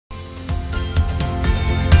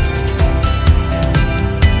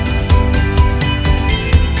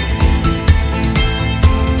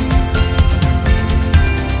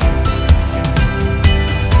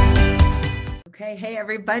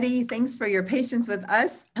everybody. Thanks for your patience with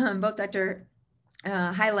us. Both Dr.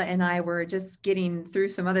 Hyla and I were just getting through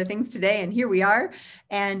some other things today, and here we are.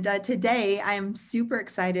 And today I am super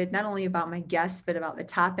excited, not only about my guests, but about the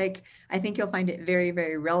topic. I think you'll find it very,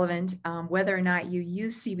 very relevant. Whether or not you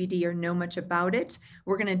use CBD or know much about it,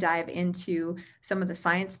 we're going to dive into some of the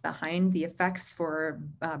science behind the effects for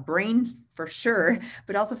brain for sure,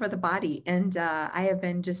 but also for the body. And I have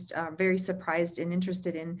been just very surprised and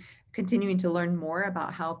interested in continuing to learn more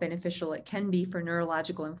about how beneficial it can be for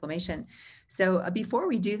neurological inflammation. So before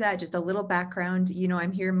we do that, just a little background.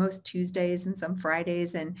 I'm here most Tuesdays and some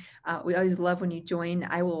Fridays, and we always love when you join.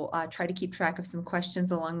 I will try to keep track of some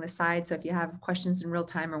questions along the side. So if you have questions in real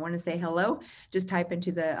time or want to say hello, just type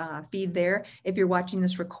into the feed there. If you're watching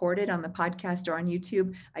this recorded on the podcast or on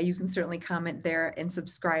YouTube, you can certainly comment there and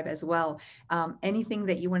subscribe as well. Anything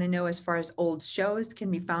that you want to know as far as old shows can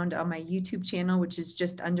be found on my YouTube channel, which is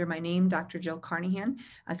just under my name, Dr. Jill Carnahan.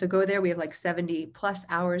 So go there. We have like 70 plus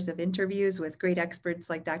hours of interviews with great experts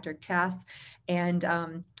like Dr. Cass and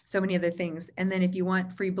so many other things. And then if you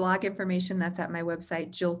want free blog information, that's at my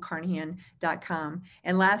website, jillcarnahan.com.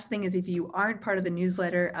 And last thing is, if you aren't part of the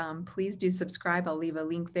newsletter, please do subscribe. I'll leave a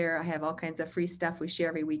link there. I have all kinds of free stuff we share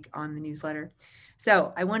every week on the newsletter.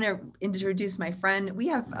 So I want to introduce my friend. We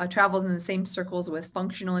have traveled in the same circles with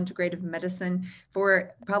functional integrative medicine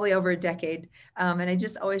for probably over a decade. And I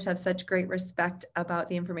just always have such great respect about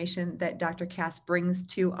the information that Dr. Cass brings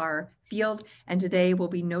to our field. And today will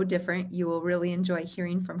be no different. You will really enjoy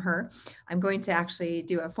hearing from her. I'm going to actually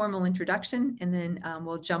do a formal introduction and then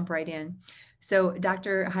we'll jump right in. So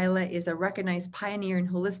Dr. Hyla is a recognized pioneer in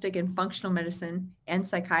holistic and functional medicine and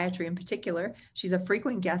psychiatry in particular. She's a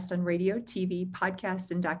frequent guest on radio, TV,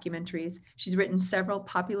 podcasts, and documentaries. She's written several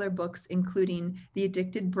popular books, including The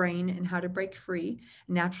Addicted Brain and How to Break Free,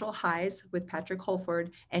 Natural Highs with Patrick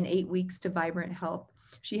Holford, and 8 Weeks to Vibrant Health.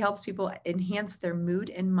 She helps people enhance their mood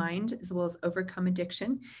and mind, as well as overcome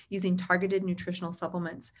addiction using targeted nutritional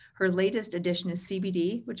supplements. Her latest addition is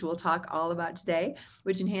CBD, which we'll talk all about today,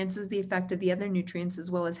 which enhances the effect of the other nutrients,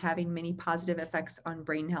 as well as having many positive effects on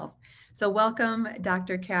brain health. So welcome,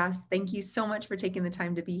 Dr. Cass. Thank you so much for taking the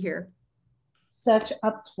time to be here. Such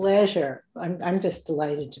a pleasure. I'm just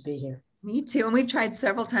delighted to be here. Me too. And we've tried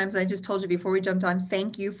several times. I just told you before we jumped on,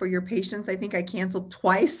 thank you for your patience. I think I canceled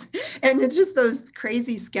twice, and it's just those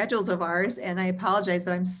crazy schedules of ours. And I apologize,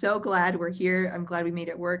 but I'm so glad we're here. I'm glad we made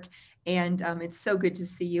it work. And it's so good to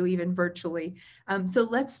see you, even virtually. So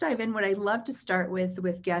let's dive in. What I love to start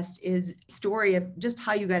with guests is story of just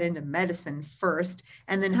how you got into medicine first,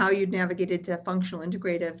 and then how you navigated to functional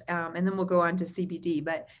integrative, and then we'll go on to CBD.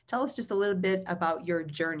 But tell us just a little bit about your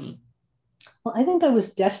journey. Well, I think I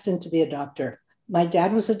was destined to be a doctor. My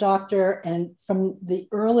dad was a doctor, and from my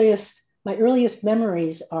earliest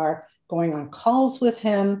memories are going on calls with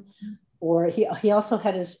him, or he also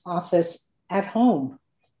had his office at home.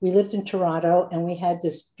 We lived in Toronto, and we had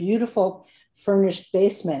this beautiful furnished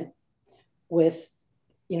basement with,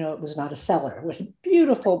 it was not a cellar, with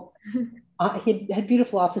beautiful, he had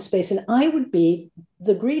beautiful office space, and I would be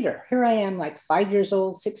the greeter. Here I am, like 5 years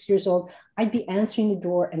old, 6 years old. I'd be answering the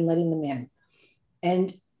door and letting them in.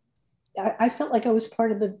 And I felt like I was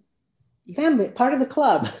part of the family, part of the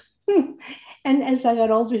club. And as I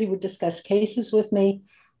got older, he would discuss cases with me,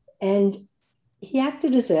 and he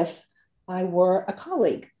acted as if I were a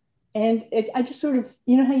colleague. And I just sort of,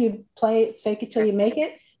 how you play fake it till you make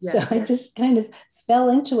it. Yeah. So I just kind of fell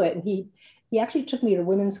into it. And he actually took me to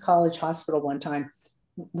Women's College Hospital one time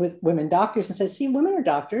with women doctors and said, see, women are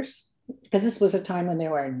doctors. Because this was a time when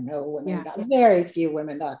there were no women, very few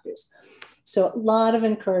women doctors. So a lot of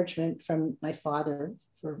encouragement from my father,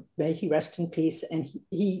 for may he rest in peace. And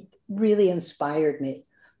he really inspired me.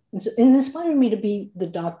 And so it inspired me to be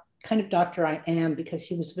the kind of doctor I am, because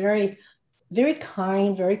he was very, very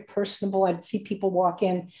kind, very personable. I'd see people walk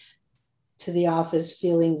in to the office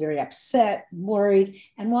feeling very upset, worried,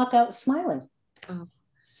 and walk out smiling. Oh.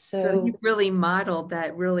 So you really modeled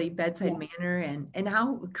that really bedside manner, and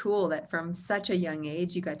how cool that from such a young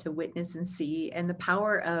age you got to witness and see, and the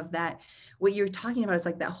power of that. What you're talking about is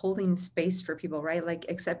like that holding space for people, right? Like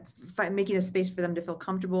making a space for them to feel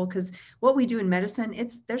comfortable, because what we do in medicine,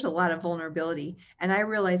 there's a lot of vulnerability. And I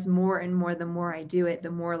realize more and more, the more I do it,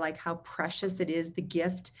 the more like how precious it is, the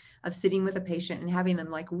gift of sitting with a patient and having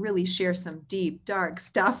them like really share some deep, dark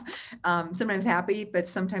stuff, sometimes happy, but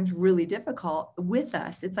sometimes really difficult with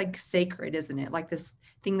us. It's like sacred, isn't it? Like this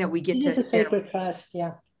thing that we get to. It's a sacred trust,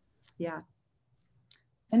 yeah. Yeah.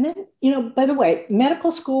 And then, by the way,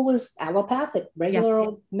 medical school was allopathic, regular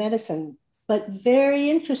old medicine, but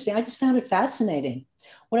very interesting. I just found it fascinating.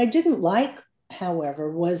 What I didn't like,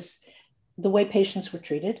 however, was the way patients were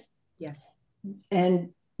treated Yes. and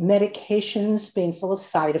medications being full of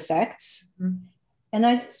side effects. Mm-hmm. And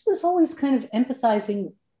I just was always kind of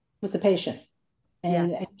empathizing with the patient Yeah.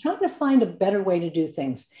 and trying to find a better way to do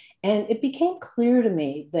things. And it became clear to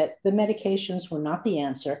me that the medications were not the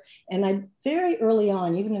answer. And I very early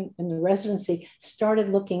on, even in the residency, started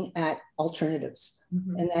looking at alternatives,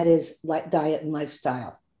 Mm-hmm. and that is like diet and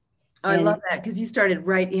lifestyle. Oh, I love that, because you started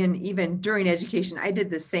right in even during education. I did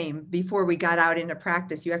the same before we got out into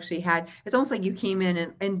practice. You actually had, it's almost like you came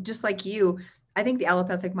in and just like you, I think the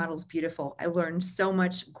allopathic model is beautiful. I learned so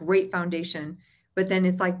much great foundation, but then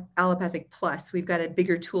it's like allopathic plus, we've got a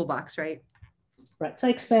bigger toolbox, right? Right. So I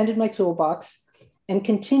expanded my toolbox and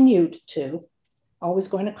continued to, always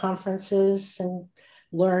going to conferences and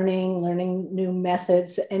learning new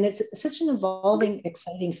methods. And it's such an evolving,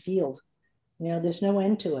 exciting field. There's no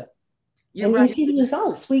end to it. You're And you right. see the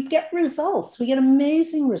results. We get results. We get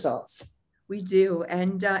amazing results. We do.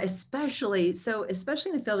 And especially in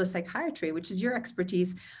the field of psychiatry, which is your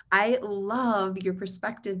expertise, I love your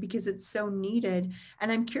perspective because it's so needed. And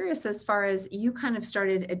I'm curious, as far as you kind of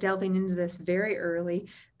started delving into this very early,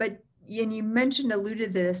 and you alluded to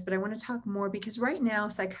this, but I want to talk more, because right now,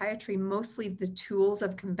 psychiatry, mostly the tools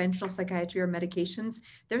of conventional psychiatry or medications,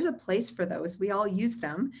 there's a place for those. We all use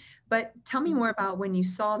them. But tell me more about when you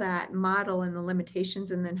saw that model and the limitations,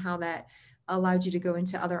 and then how that allowed you to go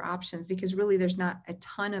into other options, because really there's not a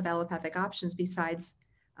ton of allopathic options besides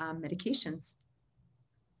medications.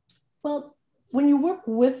 Well, when you work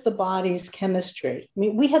with the body's chemistry, I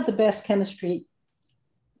mean, we have the best chemistry,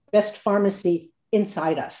 best pharmacy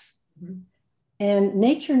inside us. Mm-hmm. And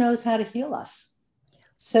nature knows how to heal us.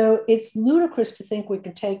 So it's ludicrous to think we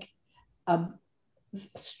can take a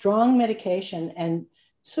strong medication and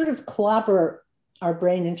sort of clobber our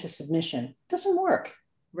brain into submission. It doesn't work.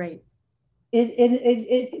 Right.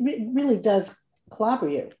 It really does clobber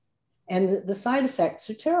you. And the side effects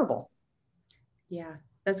are terrible. Yeah,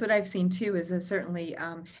 that's what I've seen too, is certainly,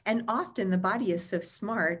 and often the body is so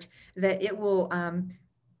smart that it will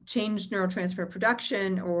change neurotransmitter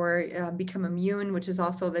production or become immune, which is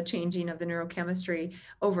also the changing of the neurochemistry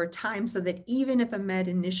over time, so that even if a med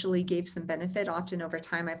initially gave some benefit, often over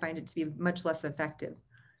time, I find it to be much less effective.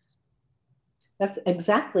 That's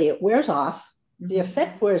exactly, it wears off. Mm-hmm. The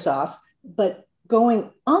effect wears off, but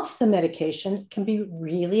going off the medication can be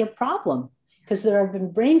really a problem because there have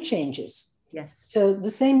been brain changes. Yes. So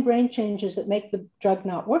the same brain changes that make the drug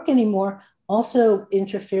not work anymore also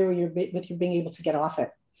interfere with your being able to get off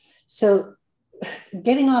it. So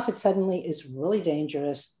getting off it suddenly is really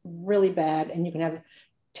dangerous, really bad, and you can have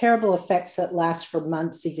terrible effects that last for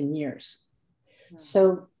months, even years. Yeah.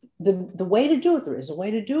 So the way to do it, there is a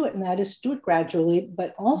way to do it, and that is to do it gradually,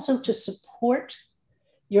 but also to support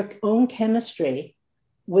your own chemistry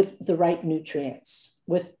with the right nutrients,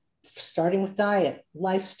 with starting with diet,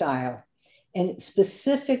 lifestyle, and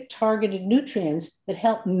specific targeted nutrients that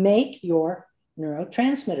help make your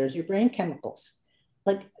neurotransmitters, your brain chemicals.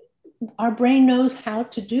 Like, our brain knows how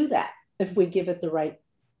to do that if we give it the right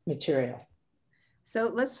material. So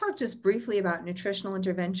let's talk just briefly about nutritional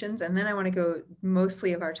interventions, and then I want to go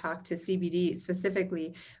mostly of our talk to CBD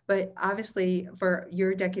specifically. But obviously, for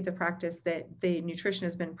your decades of practice, that the nutrition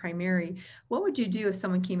has been primary. What would you do if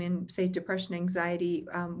someone came in, say, depression, anxiety?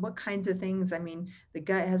 What kinds of things? I mean, the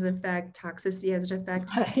gut has an effect, toxicity has an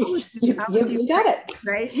effect. Right. You got it.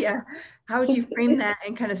 Right? Yeah. How would you frame that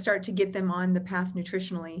and kind of start to get them on the path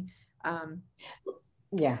nutritionally?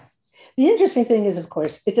 Yeah. The interesting thing is, of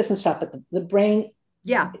course, it doesn't stop at the brain.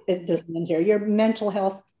 Yeah. It doesn't end here. Your mental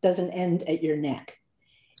health doesn't end at your neck.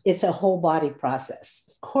 It's a whole body process.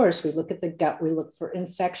 Of course, we look at the gut. We look for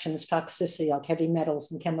infections, toxicity, like heavy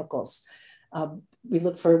metals and chemicals. We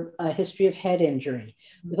look for a history of head injury.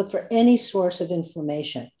 We look for any source of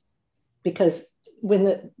inflammation, because when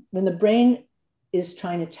the brain is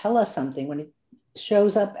trying to tell us something, when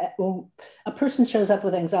a person shows up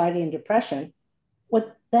with anxiety and depression,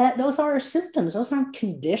 those are symptoms. Those aren't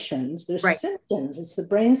conditions. They're right. Symptoms. It's the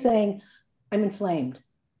brain saying, I'm inflamed.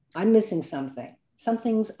 I'm missing something.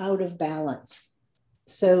 Something's out of balance.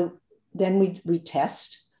 So then we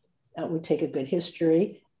test. We take a good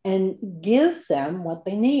history and give them what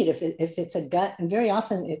they need. If it's a gut, and very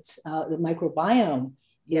often it's the microbiome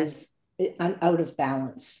is out of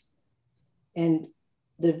balance. And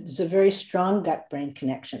there's a very strong gut-brain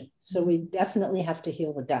connection. So we definitely have to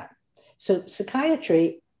heal the gut. So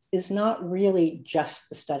psychiatry is not really just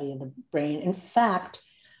the study of the brain. In fact,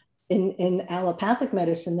 in allopathic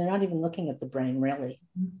medicine, they're not even looking at the brain, really.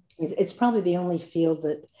 It's probably the only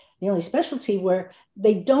specialty where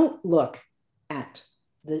they don't look at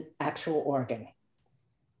the actual organ.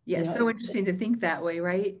 Yeah, so interesting to think that way,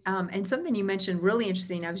 right? And something you mentioned really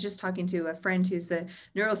interesting. I was just talking to a friend who's the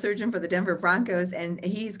neurosurgeon for the Denver Broncos, and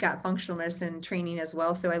he's got functional medicine training as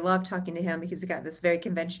well. So I love talking to him because he's got this very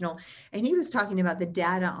conventional. And he was talking about the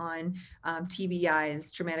data on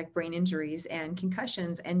TBIs, traumatic brain injuries, and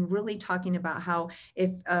concussions, and really talking about how if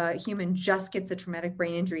a human just gets a traumatic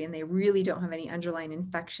brain injury and they really don't have any underlying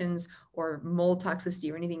infections or mold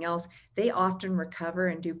toxicity or anything else, they often recover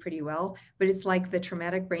and do pretty well. But it's like the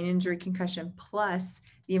traumatic brain injury concussion plus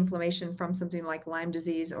the inflammation from something like Lyme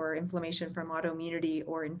disease or inflammation from autoimmunity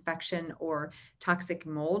or infection or toxic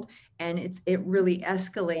mold. And it really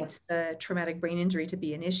escalates the traumatic brain injury to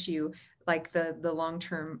be an issue, like the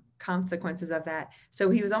long-term consequences of that. So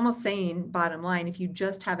he was almost saying, bottom line, if you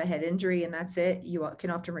just have a head injury and that's it, you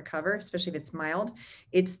can often recover, especially if it's mild.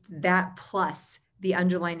 It's that plus the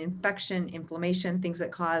underlying infection, inflammation, things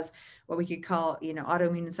that cause what we could call,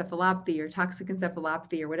 autoimmune encephalopathy or toxic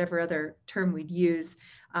encephalopathy or whatever other term we'd use.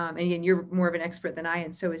 And again, you're more of an expert than I,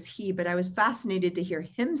 and so is he. But I was fascinated to hear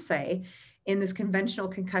him say in this conventional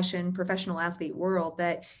concussion professional athlete world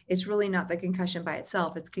that it's really not the concussion by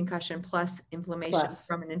itself, it's concussion plus inflammation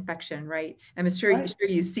from an infection, right? I'm sure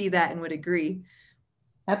you see that and would agree.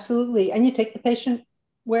 Absolutely. And you take the patient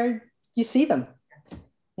where you see them.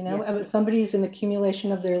 Somebody's an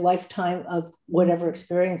accumulation of their lifetime of whatever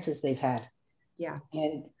experiences they've had. Yeah.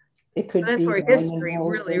 And it could be. That's where history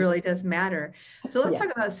really does matter. So let's talk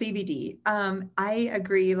about CBD. I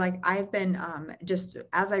agree. Like I've been just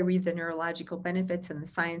as I read the neurological benefits and the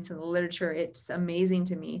science and the literature, it's amazing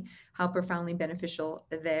to me how profoundly beneficial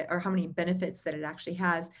or how many benefits that it actually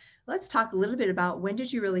has. Let's talk a little bit about when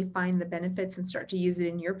did you really find the benefits and start to use it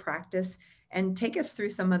in your practice? And take us through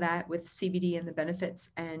some of that with CBD and the benefits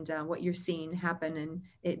and what you're seeing happen and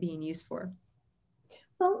it being used for.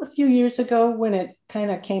 Well, a few years ago, when it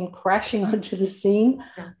kind of came crashing onto the scene,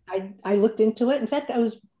 I looked into it. In fact, I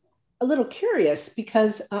was a little curious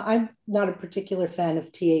because I'm not a particular fan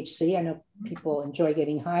of THC. I know people enjoy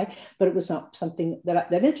getting high, but it was not something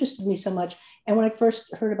that interested me so much. And when I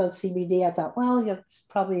first heard about CBD, I thought, well, yeah, it's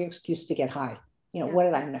probably an excuse to get high. What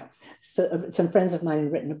did I know? So some friends of mine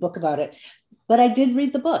had written a book about it, but I did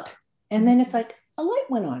read the book. And then it's like a light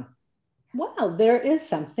went on. Wow, there is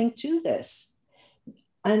something to this.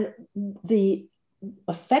 And the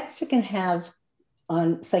effects it can have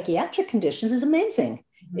on psychiatric conditions is amazing.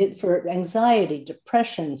 For anxiety,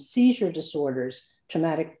 depression, seizure disorders,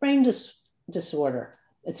 traumatic brain disorder.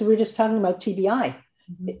 So we're just talking about TBI.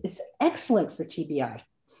 It's excellent for TBI.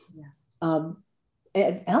 And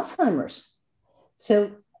Alzheimer's.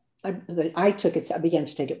 So I began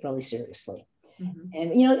to take it really seriously.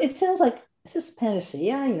 And, it sounds like, is this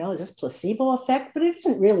panacea? Is this placebo effect? But it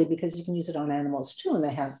isn't really, because you can use it on animals too, and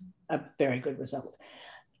they have a very good result.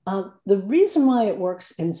 The reason why it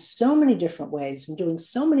works in so many different ways and doing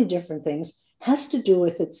so many different things has to do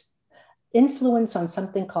with its influence on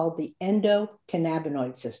something called the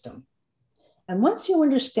endocannabinoid system. And once you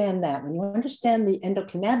understand that, when you understand the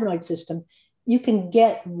endocannabinoid system, you can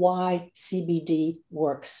get why CBD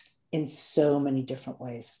works in so many different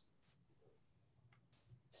ways.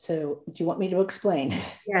 So do you want me to explain?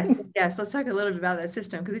 Yes. Let's talk a little bit about that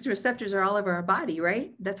system, because these receptors are all over our body,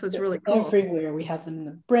 right? That's what's really cool. Everywhere. We have them in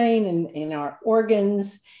the brain and in our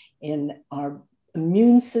organs, in our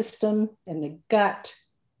immune system, in the gut,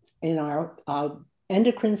 in our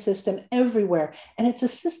endocrine system, everywhere. And it's a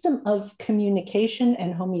system of communication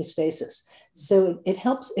and homeostasis. So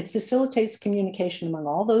it facilitates communication among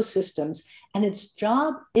all those systems. And its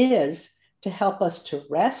job is to help us to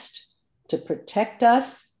rest, to protect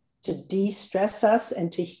us, to de-stress us,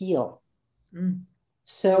 and to heal.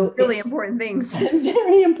 So really important things. A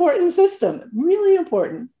very important system, really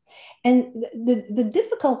important. And the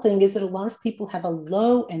difficult thing is that a lot of people have a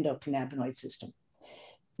low endocannabinoid system,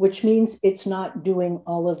 which means it's not doing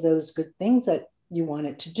all of those good things that you want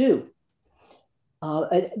it to do.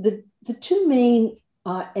 The two main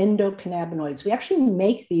endocannabinoids, we actually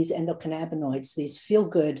make these endocannabinoids, these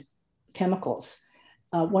feel-good chemicals.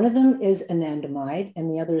 One of them is anandamide, and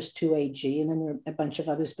the other is 2-AG, and then there are a bunch of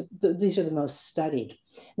others, but these are the most studied.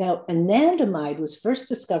 Now, anandamide was first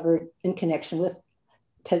discovered in connection with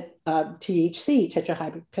THC,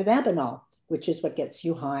 tetrahydrocannabinol, which is what gets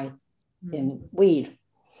you high in weed.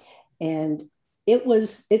 And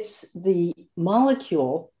it's the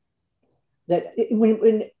molecule that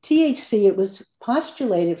when THC, it was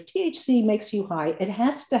postulated, if THC makes you high, it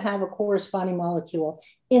has to have a corresponding molecule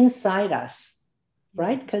inside us,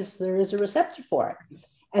 right? Because there is a receptor for it.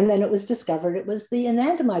 And then it was discovered it was the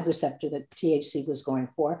anandamide receptor that THC was going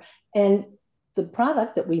for. And the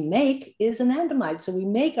product that we make is anandamide. So we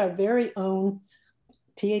make our very own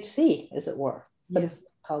THC, as it were, but Yeah. it's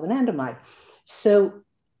called anandamide. So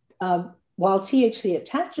while THC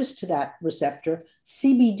attaches to that receptor,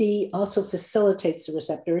 CBD also facilitates the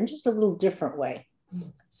receptor in just a little different way.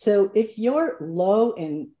 So if you're low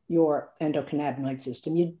in your endocannabinoid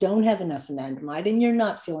system, you don't have enough anandamide and you're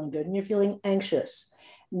not feeling good and you're feeling anxious,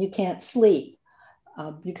 and you can't sleep,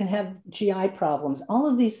 you can have GI problems. All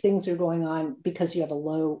of these things are going on because you have a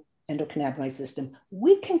low endocannabinoid system.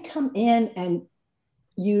 We can come in and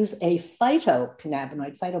use a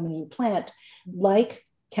phytocannabinoid, phytomeaning plant like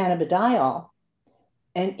cannabidiol,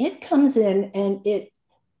 and it comes in and it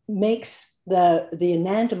makes the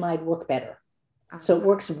anandamide work better. So it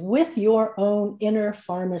works with your own inner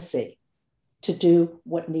pharmacy to do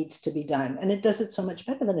what needs to be done. And it does it so much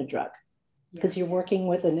better than a drug because you're working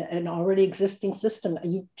with an already existing system.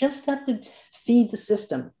 You just have to feed the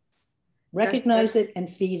system, recognize it and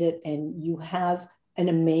feed it, and you have an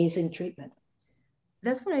amazing treatment.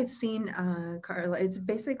 That's what I've seen, Carla. It's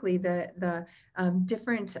basically the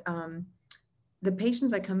different the patients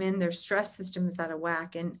that come in, their stress system is out of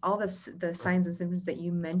whack, and all the signs and symptoms that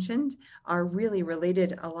you mentioned are really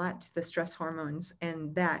related a lot to the stress hormones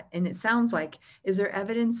and that. And it sounds like, is there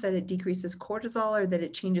evidence that it decreases cortisol or that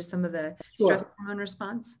it changes some of the stress hormone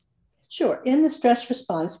response? Sure. In the stress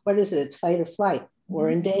response, what is it? It's fight or flight. We're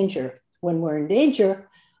in danger. When we're in danger,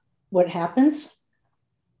 what happens?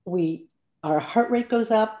 Our heart rate goes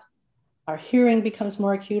up, our hearing becomes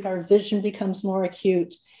more acute, our vision becomes more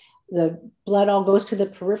acute, the blood all goes to the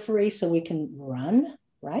periphery so we can run,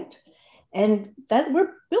 right? And that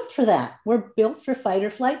we're built for that. We're built for fight or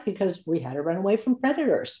flight because we had to run away from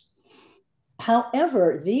predators.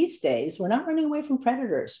 However, these days, we're not running away from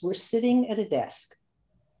predators. We're sitting at a desk.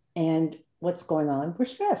 And what's going on? We're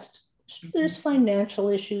stressed. There's financial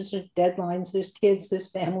issues, there's deadlines, there's kids, there's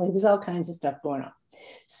family, there's all kinds of stuff going on.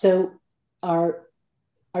 So our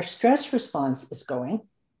stress response is going,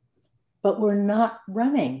 but we're not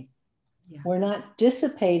running. We're not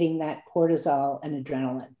dissipating that cortisol and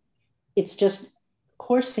adrenaline. It's just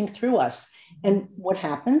coursing through us. And what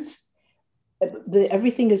happens?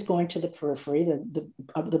 Everything is going to the periphery,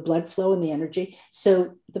 the blood flow and the energy.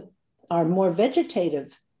 So our more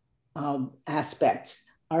vegetative aspects,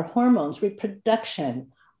 our hormones,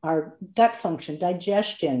 reproduction, our gut function,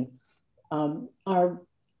 digestion, our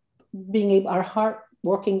heart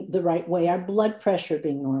working the right way, our blood pressure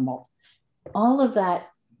being normal, all of that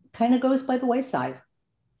kind of goes by the wayside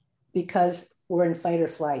because we're in fight or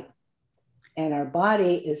flight. And our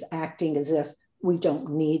body is acting as if we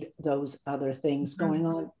don't need those other things going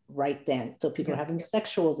on right then. So people are having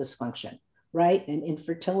sexual dysfunction, right? And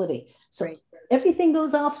infertility. So everything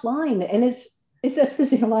goes offline, and it's a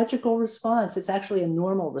physiological response. It's actually a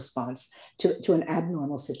normal response to an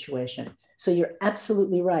abnormal situation. So you're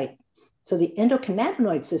absolutely right. So the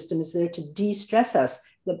endocannabinoid system is there to de-stress us.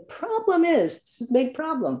 The problem is, this is a big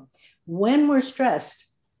problem, when we're stressed,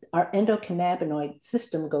 our endocannabinoid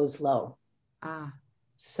system goes low.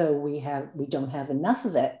 So we don't have enough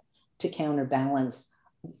of it to counterbalance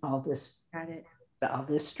all this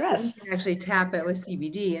stress. You can actually tap it with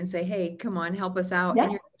CBD and say, hey, come on, help us out. Yep.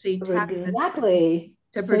 And you're actually tapping exactly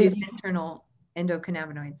to produce internal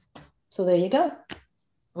endocannabinoids. So there you go.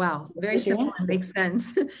 Wow, very simple and makes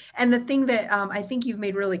sense. And the thing that I think you've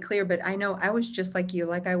made really clear, but I know I was just like you,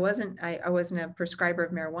 like I wasn't a prescriber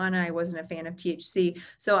of marijuana. I wasn't a fan of THC.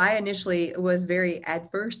 So I initially was very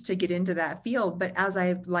adverse to get into that field. But as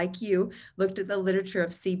I, like you, looked at the literature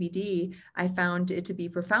of CBD, I found it to be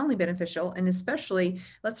profoundly beneficial. And especially,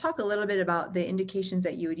 let's talk a little bit about the indications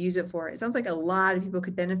that you would use it for. It sounds like a lot of people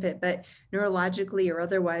could benefit, but neurologically or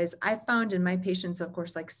otherwise, I found in my patients, of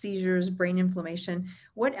course, like seizures, brain inflammation.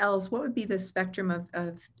 What else? What would be the spectrum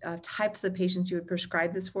of types of patients you would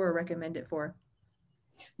prescribe this for or recommend it for?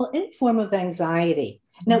 Well, any form of anxiety.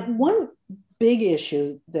 Now, one big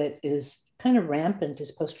issue that is kind of rampant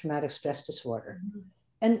is post-traumatic stress disorder.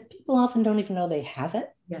 And people often don't even know they have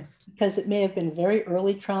it. Yes. Because it may have been very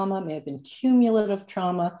early trauma, it may have been cumulative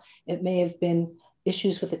trauma, it may have been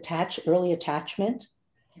issues with early attachment.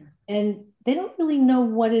 Yes. And they don't really know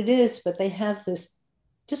what it is, but they have this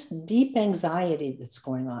just deep anxiety that's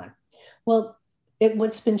going on. Well,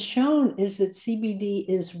 what's been shown is that CBD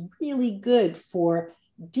is really good for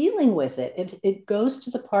dealing with it. It goes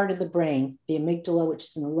to the part of the brain, the amygdala, which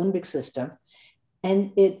is in the limbic system,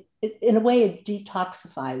 and it in a way, it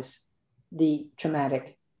detoxifies the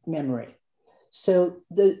traumatic memory. So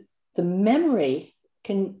the memory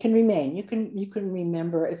can remain. You can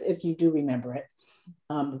remember if you do remember it,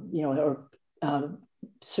 or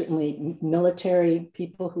certainly military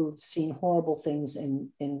people who've seen horrible things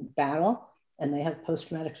in battle and they have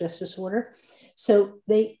post-traumatic stress disorder. So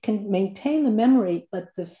they can maintain the memory, but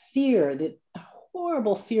the fear, the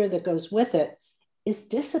horrible fear that goes with it, is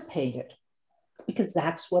dissipated, because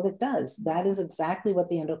that's what it does. That is exactly what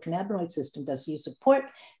the endocannabinoid system does. You support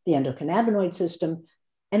the endocannabinoid system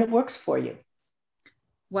and it works for you.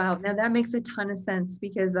 Wow, now that makes a ton of sense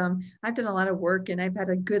because I've done a lot of work and I've had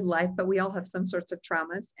a good life, but we all have some sorts of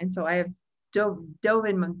traumas. And so I have dove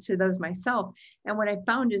into those myself. And what I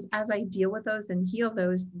found is as I deal with those and heal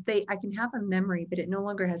those, I can have a memory, but it no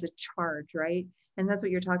longer has a charge, right? And that's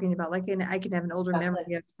what you're talking about. Like I can have an older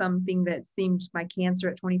memory of something that seemed my cancer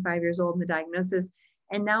at 25 years old and the diagnosis.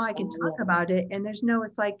 And now I can talk about it. And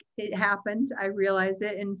it's like it happened. I realized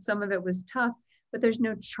it. And some of it was tough, but there's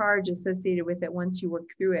no charge associated with it once you work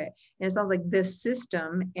through it. And it sounds like this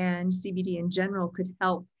system and CBD in general could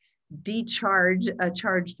help decharge a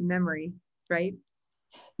charged memory, right?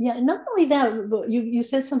 Yeah, not only that, but you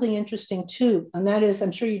said something interesting too, and that is,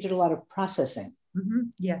 I'm sure you did a lot of processing. Mm-hmm.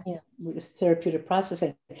 Yes. Yeah, therapeutic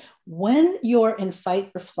processing. When you're in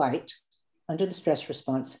fight or flight under the stress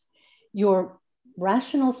response, your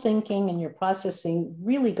rational thinking and your processing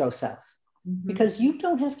really go south. Mm-hmm. Because you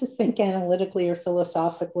don't have to think analytically or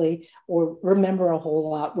philosophically or remember a whole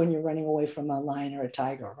lot when you're running away from a lion or a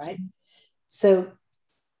tiger, right? Mm-hmm. So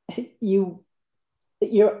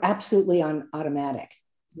you're absolutely on automatic.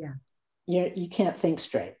 Yeah. You can't think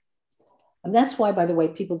straight. And that's why, by the way,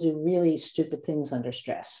 people do really stupid things under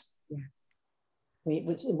stress. Yeah.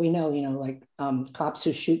 We know, like cops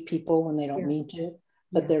who shoot people when they don't mean to,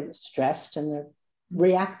 but they're stressed and they're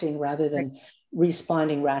reacting rather than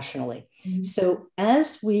responding rationally. Mm-hmm. So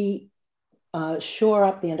as we shore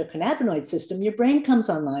up the endocannabinoid system, your brain comes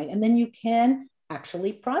online and then you can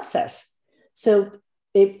actually process. So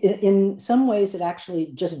in some ways, it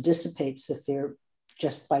actually just dissipates the fear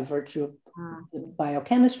just by virtue of the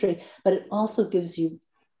biochemistry, but it also gives you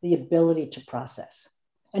the ability to process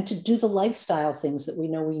and to do the lifestyle things that we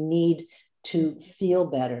know we need to feel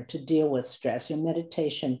better, to deal with stress,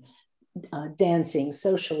 meditation, dancing,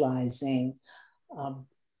 socializing,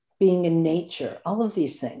 being in nature, all of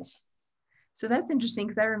these things. So that's interesting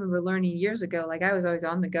because I remember learning years ago, like I was always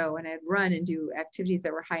on the go and I'd run and do activities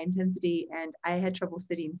that were high intensity and I had trouble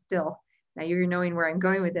sitting still. Now you're knowing where I'm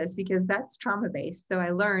going with this because that's trauma-based. So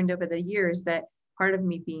I learned over the years that part of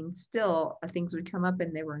me being still, things would come up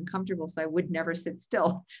and they were uncomfortable. So I would never sit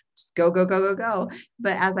still, just go, go, go, go, go.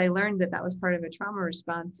 But as I learned that was part of a trauma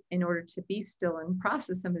response, in order to be still and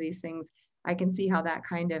process some of these things, I can see how that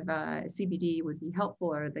kind of CBD would be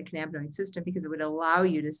helpful, or the cannabinoid system, because it would allow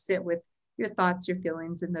you to sit with your thoughts, your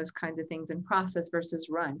feelings, and those kinds of things and process versus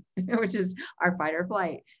run, which is our fight or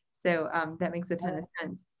flight. So that makes a ton of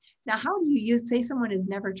sense. Now, how do you use, say someone has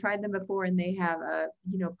never tried them before and they have a,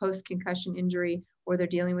 post-concussion injury, or they're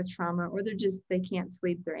dealing with trauma, or they can't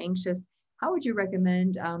sleep, they're anxious. How would you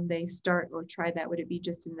recommend they start or try that? Would it be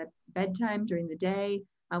just in the bedtime, during the day?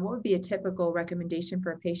 What would be a typical recommendation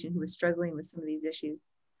for a patient who is struggling with some of these issues?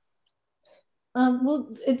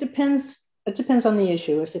 Well, it depends. It depends on the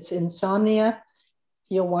issue. If it's insomnia,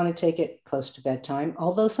 you'll want to take it close to bedtime,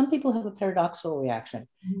 although some people have a paradoxical reaction.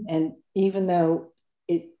 Mm-hmm. And even though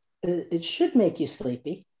it should make you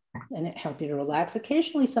sleepy and it help you to relax,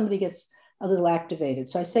 occasionally somebody gets a little activated.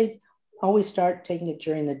 So I say always start taking it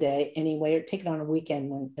during the day anyway, or take it on a weekend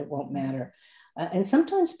when it won't matter. And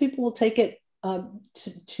sometimes people will take it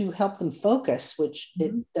to help them focus, which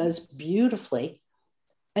it does beautifully.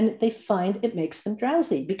 And they find it makes them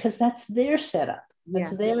drowsy because that's their setup.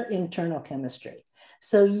 That's their internal chemistry.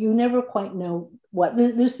 So you never quite know what,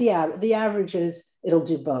 there's the average is it'll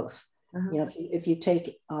do both. Uh-huh. If you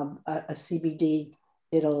take a CBD,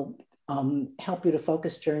 it'll help you to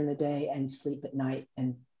focus during the day and sleep at night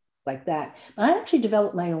and like that. But I actually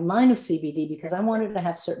developed my own line of CBD because I wanted to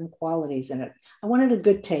have certain qualities in it. I wanted a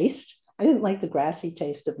good taste. I didn't like the grassy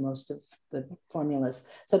taste of most of the formulas.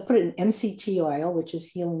 So I put it in MCT oil, which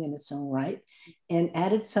is healing in its own right, and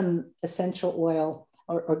added some essential oil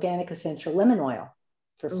or organic essential lemon oil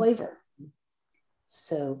for flavor.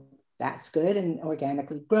 So that's good and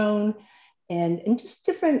organically grown, and just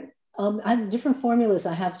different. I have different formulas.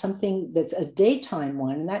 I have something that's a daytime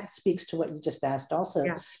one, and that speaks to what you just asked also,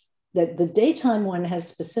 that the daytime one has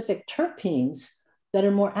specific terpenes that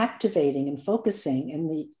are more activating and focusing, and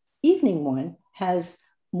the evening one has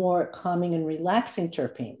more calming and relaxing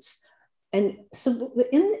terpenes. And so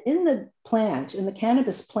in the plant, in the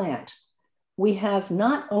cannabis plant, we have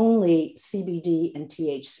not only CBD and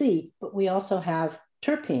THC, but we also have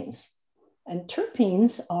terpenes. And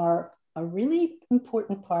terpenes are a really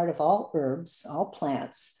important part of all herbs, all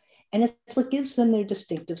plants. And it's what gives them their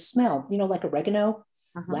distinctive smell, like oregano,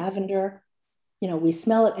 lavender, we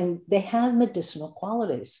smell it, and they have medicinal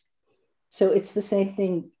qualities. So it's the same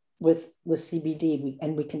thing with CBD,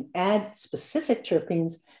 and we can add specific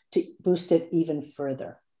terpenes to boost it even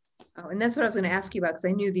further. Oh, and that's what I was going to ask you about, because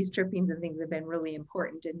I knew these terpenes and things have been really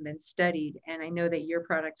important and been studied. And I know that your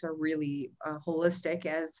products are really holistic,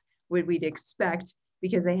 as we'd expect,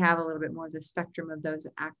 because they have a little bit more of the spectrum of those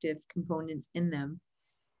active components in them.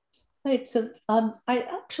 Right. So I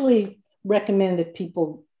actually recommend that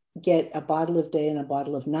people get a bottle of day and a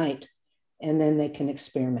bottle of night, and then they can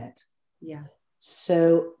experiment. Yeah.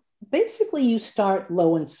 So basically, you start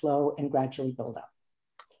low and slow and gradually build up.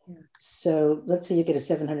 Yeah. So let's say you get a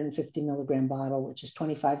 750 milligram bottle, which is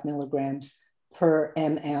 25 milligrams per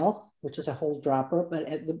ml, which is a whole dropper, but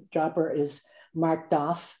the dropper is marked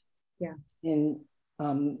off. Yeah.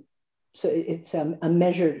 So it's a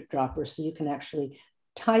measured dropper, so you can actually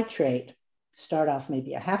titrate, start off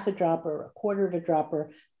maybe a half a dropper, a quarter of a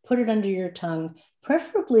dropper, put it under your tongue,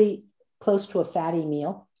 preferably close to a fatty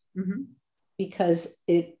meal, because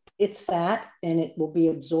it's fat and it will be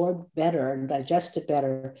absorbed better and digested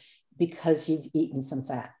better because you've eaten some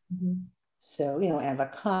fat. So,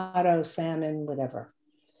 avocado, salmon, whatever.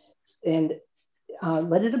 And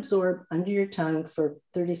let it absorb under your tongue for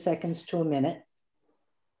 30 seconds to a minute.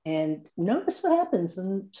 And notice what happens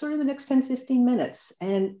in sort of the next 10, 15 minutes.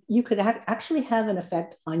 And you could actually have an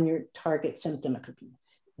effect on your target symptom. It could be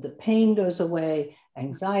the pain goes away,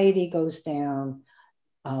 anxiety goes down,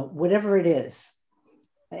 whatever it is.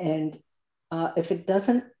 And if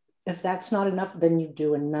that's not enough, then you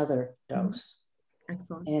do another dose.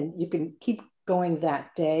 Excellent. And you can keep going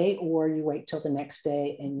that day, or you wait till the next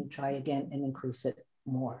day and you try again and increase it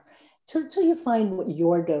more till you find what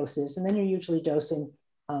your dose is. And then you're usually dosing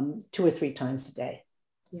 2 or 3 times a day.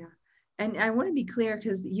 Yeah. And I want to be clear,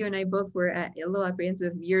 because you and I both were a little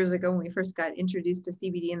apprehensive years ago when we first got introduced to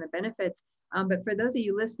CBD and the benefits. But for those of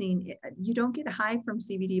you listening, you don't get high from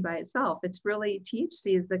CBD by itself. It's really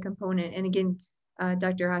THC is the component. And again,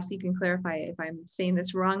 Dr. Haas, you can clarify if I'm saying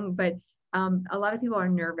this wrong, but a lot of people are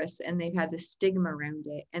nervous and they've had the stigma around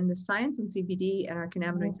it. And the science in CBD and our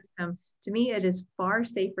cannabinoid system, to me, it is far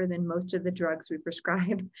safer than most of the drugs we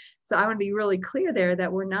prescribe. So I want to be really clear there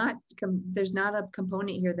that there's not a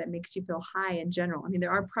component here that makes you feel high in general. I mean,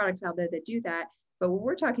 there are products out there that do that, but what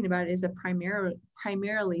we're talking about is a primarily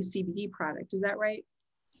CBD product. Is that right?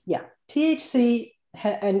 Yeah. THC,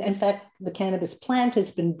 and in fact, the cannabis plant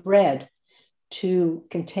has been bred to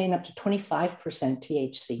contain up to 25%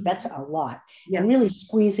 THC. That's a lot. Yeah. And really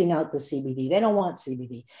squeezing out the CBD. They don't want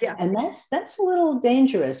CBD. Yeah. And that's a little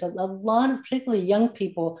dangerous. A lot of particularly young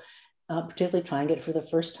people, particularly trying it for the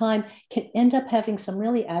first time, can end up having some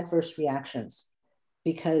really adverse reactions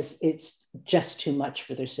because it's just too much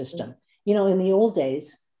for their system. In the old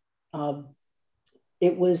days,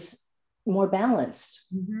 it was more balanced.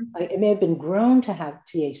 It may have been grown to have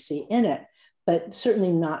THC in it, but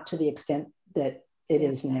certainly not to the extent that it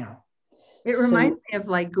is now. It reminds me of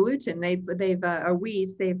like gluten. They've wheat.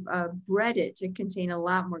 They've bred it to contain a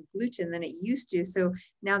lot more gluten than it used to. So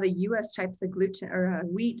now the U.S. types of gluten or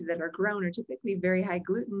wheat that are grown are typically very high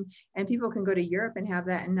gluten, and people can go to Europe and have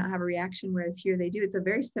that and not have a reaction, whereas here they do. It's a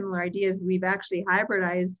very similar idea. As we've actually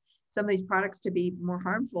hybridized some of these products to be more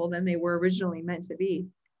harmful than they were originally meant to be.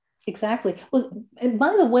 Exactly. Well, and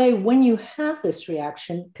by the way, when you have this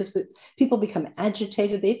reaction, because people become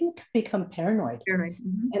agitated, they even become paranoid.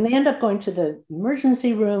 And they end up going to the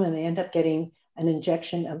emergency room and they end up getting an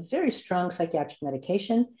injection of very strong psychiatric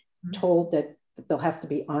medication, told that they'll have to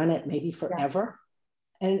be on it maybe forever.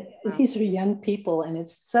 And these are young people, and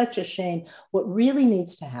it's such a shame. What really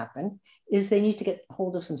needs to happen is they need to get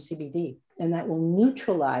hold of some CBD, and that will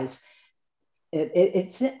neutralize it.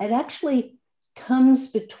 It actually comes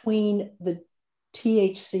between the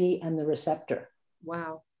THC and the receptor.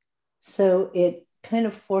 Wow. So it kind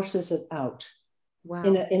of forces it out. Wow.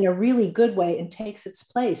 In a really good way, and takes its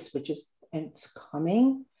place, and it's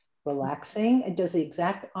calming, relaxing, and does the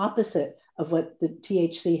exact opposite of what the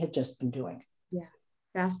THC had just been doing. Yeah,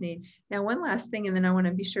 fascinating. Now, one last thing, and then I want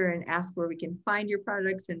to be sure and ask where we can find your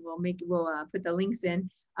products, and we'll put the links in.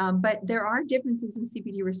 But there are differences in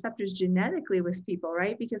CBD receptors genetically with people,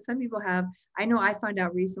 right? Because some people I know I found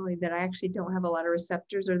out recently that I actually don't have a lot of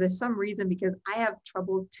receptors, or there's some reason because I have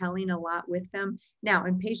trouble telling a lot with them. Now,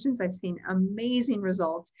 in patients, I've seen amazing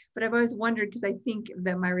results, but I've always wondered, because I think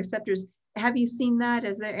that my receptors, have you seen that?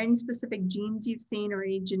 Is there any specific genes you've seen or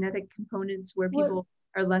any genetic components where people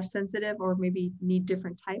are less sensitive or maybe need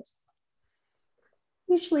different types?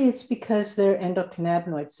 Usually it's because their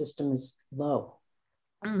endocannabinoid system is low.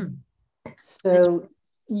 So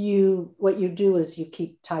what you do is you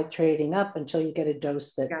keep titrating up until you get a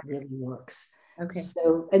dose that really works. Okay.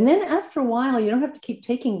 So, and then after a while, you don't have to keep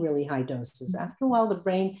taking really high doses. After a while, the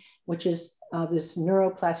brain, which is this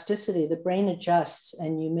neuroplasticity, the brain adjusts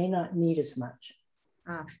and you may not need as much.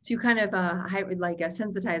 So you kind of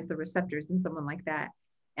sensitize the receptors in someone like that.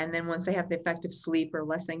 And then once they have the effect of sleep or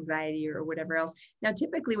less anxiety or whatever else. Now,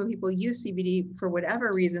 typically when people use CBD for whatever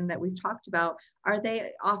reason that we've talked about, are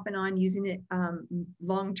they off and on using it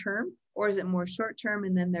long term, or is it more short term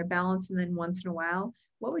and then they're balanced and then once in a while?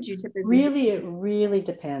 What would you typically Really, it really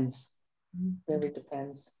depends. Really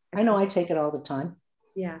depends. I know I take it all the time.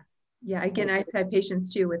 Yeah. Yeah. Again, I've had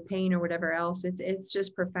patients too with pain or whatever else. It's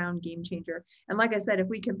just profound game changer. And like I said, if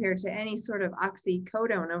we compare to any sort of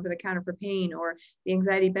oxycodone over the counter for pain or the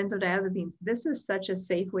anxiety benzodiazepines, this is such a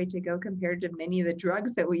safe way to go compared to many of the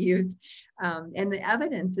drugs that we use. And the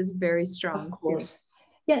evidence is very strong. Of course.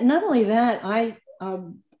 Yeah. Not only that,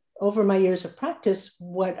 over my years of practice,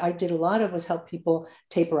 what I did a lot of was help people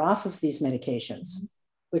taper off of these medications,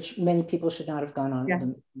 which many people should not have gone on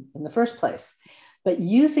in the first place. But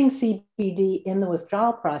using CBD in the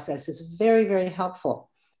withdrawal process is very, very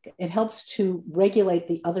helpful. It helps to regulate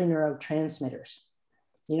the other neurotransmitters,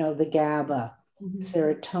 you know, the GABA,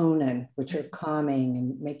 serotonin, which are calming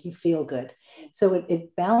and make you feel good. So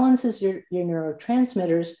it balances your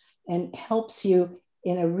neurotransmitters and helps you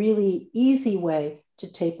in a really easy way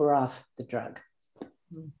to taper off the drug.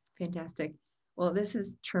 Fantastic. Well, this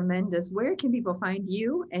is tremendous. Where can people find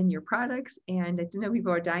you and your products? And I know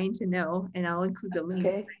people are dying to know, and I'll include the links.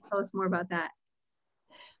 Okay. Tell us more about that.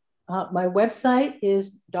 My website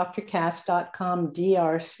is drcass.com,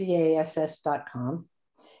 drcass.com.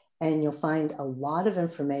 And you'll find a lot of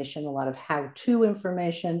information, a lot of how-to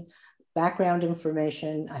information, background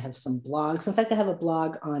information. I have some blogs. In fact, I have a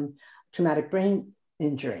blog on traumatic brain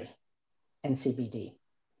injury and CBD.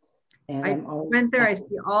 And I went there, I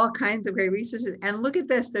see all kinds of great resources. And look at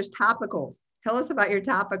this, there's topicals. Tell us about your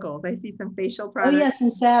topicals. I see some facial products. Oh yes,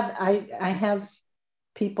 and salve. I have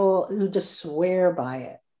people who just swear by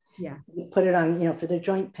it. Yeah. You put it on, you know, for their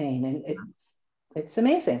joint pain, and it's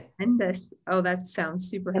amazing. And this, oh, that sounds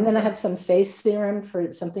super helpful. And then I have some face serum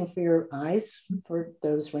for something for your eyes, for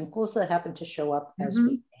those wrinkles that happen to show up as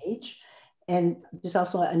we age. And there's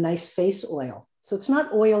also a nice face oil. So it's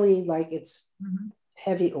not oily like it's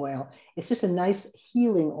heavy oil. It's just a nice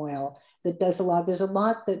healing oil that does a lot. There's a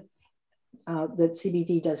lot that that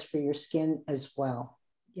CBD does for your skin as well.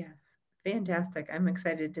 Yes, fantastic. I'm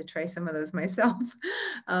excited to try some of those myself.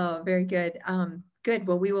 Oh, very good. Good.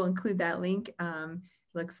 Well, we will include that link.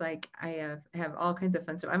 Looks like I have all kinds of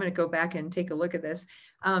fun stuff. I'm going to go back and take a look at this.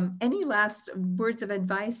 Any last words of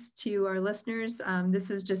advice to our listeners? This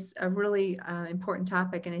is just a really important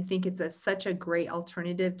topic, and I think it's such a great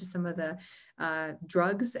alternative to some of the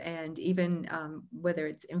drugs, and even whether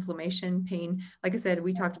it's inflammation, pain. Like I said,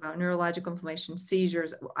 we talked about neurological inflammation,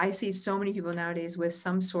 seizures. I see so many people nowadays with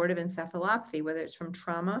some sort of encephalopathy, whether it's from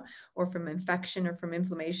trauma or from infection or from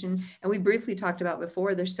inflammation. And we briefly talked about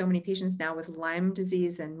before, there's so many patients now with Lyme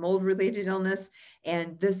disease and mold-related illness,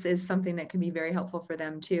 and this is something that can be very helpful for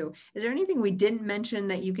them too. Is there anything we didn't mention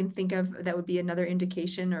that you can think of that would be another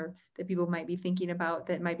indication, or that people might be thinking about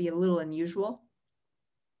that might be a little unusual?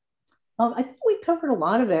 I think we covered a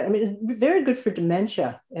lot of it. I mean, it's very good for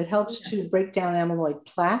dementia. It helps to break down amyloid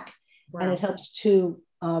plaque, and it helps to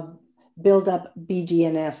build up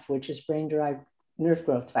BDNF, which is brain-derived nerve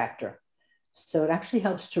growth factor. So it actually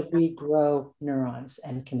helps to regrow neurons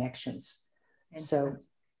and connections. So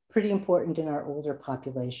pretty important in our older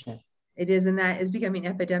population. It is, and that is becoming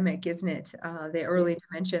epidemic, isn't it? The early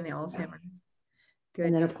dementia and the Alzheimer's. Good.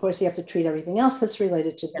 And then, of course, you have to treat everything else that's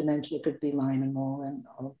related to dementia. It could be Lyme and mole and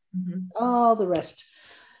all the rest.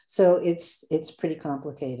 So it's pretty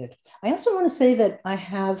complicated. I also want to say that I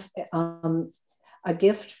have a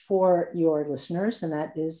gift for your listeners, and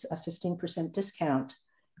that is a 15% discount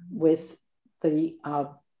with the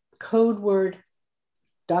code word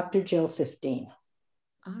Dr. Jill 15.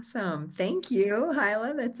 Awesome. Thank you,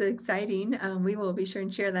 Hyla. That's exciting. We will be sure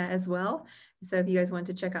and share that as well. So if you guys want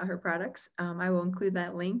to check out her products, I will include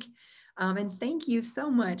that link. And thank you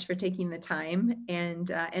so much for taking the time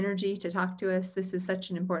and energy to talk to us. This is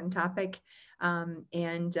such an important topic,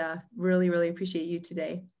 and really, really appreciate you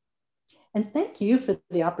today. And thank you for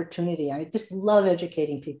the opportunity. I just love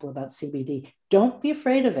educating people about CBD. Don't be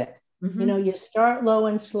afraid of it. You know, you start low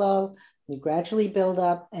and slow, you gradually build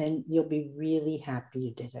up, and you'll be really happy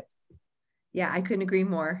you did it. Yeah, I couldn't agree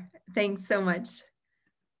more. Thanks so much.